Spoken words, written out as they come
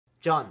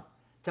John,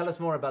 tell us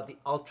more about the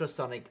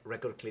ultrasonic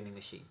record cleaning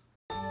machine.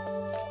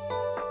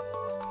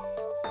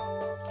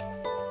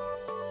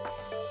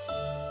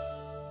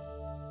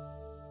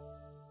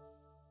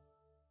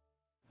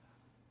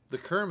 The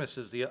Kirmuss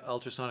is the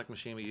ultrasonic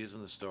machine we use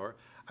in the store.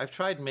 I've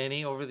tried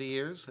many over the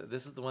years.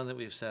 This is the one that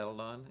we've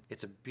settled on.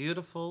 It's a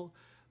beautiful,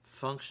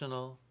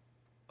 functional,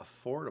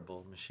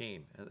 affordable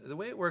machine. And the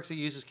way it works, it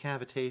uses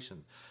cavitation.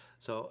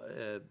 So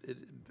it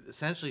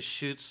essentially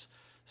shoots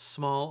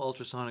small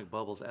ultrasonic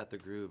bubbles at the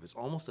groove. It's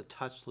almost a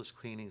touchless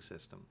cleaning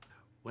system.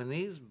 When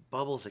these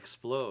bubbles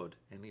explode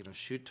and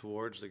shoot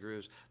towards the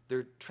grooves,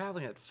 they're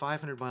traveling at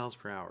 500 miles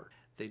per hour.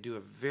 They do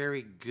a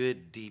very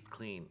good deep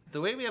clean.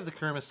 The way we have the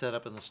Kirmuss set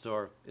up in the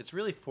store, it's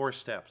really 4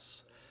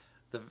 steps.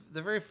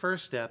 The very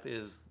first step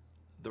is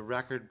the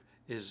record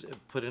is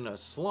put in a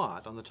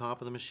slot on the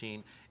top of the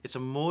machine. It's a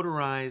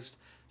motorized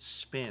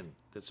spin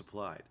that's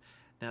applied.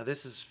 Now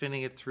this is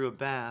spinning it through a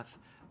bath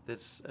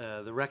that's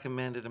the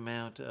recommended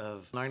amount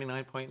of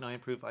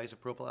 99.9 proof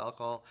isopropyl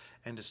alcohol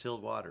and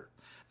distilled water.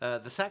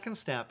 The second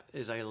step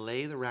is I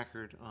lay the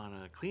record on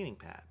a cleaning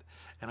pad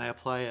and I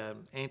apply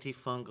an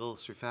antifungal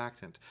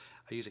surfactant.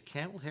 I use a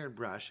camel-haired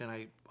brush and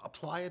I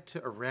apply it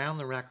around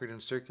the record in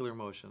circular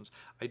motions.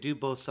 I do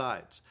both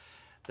sides.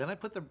 Then I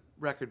put the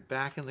record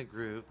back in the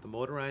groove, the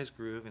motorized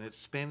groove, and it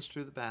spins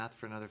through the bath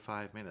for another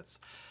 5 minutes.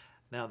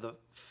 Now the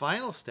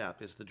final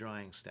step is the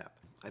drying step.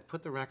 I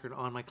put the record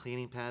on my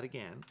cleaning pad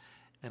again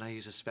and I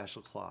use a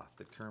special cloth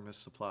that Kirmuss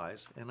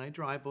supplies and I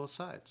dry both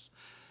sides.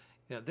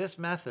 This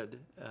method,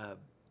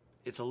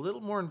 it's a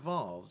little more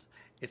involved.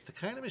 It's the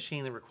kind of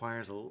machine that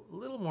requires a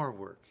little more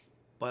work.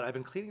 But I've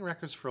been cleaning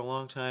records for a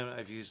long time.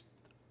 I've used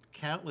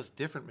countless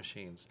different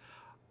machines.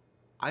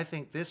 I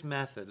think this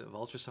method of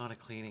ultrasonic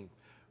cleaning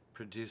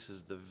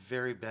produces the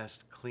very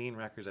best clean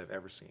records I've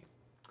ever seen.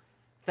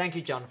 Thank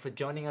you, John, for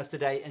joining us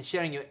today and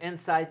sharing your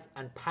insights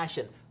and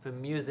passion for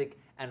music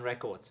and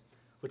records.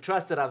 We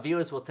trust that our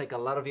viewers will take a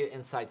lot of your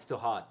insights to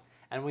heart.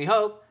 And we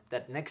hope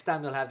that next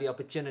time you'll have the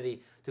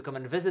opportunity to come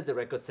and visit the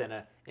Record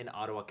Center in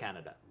Ottawa,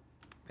 Canada.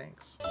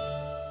 Thanks.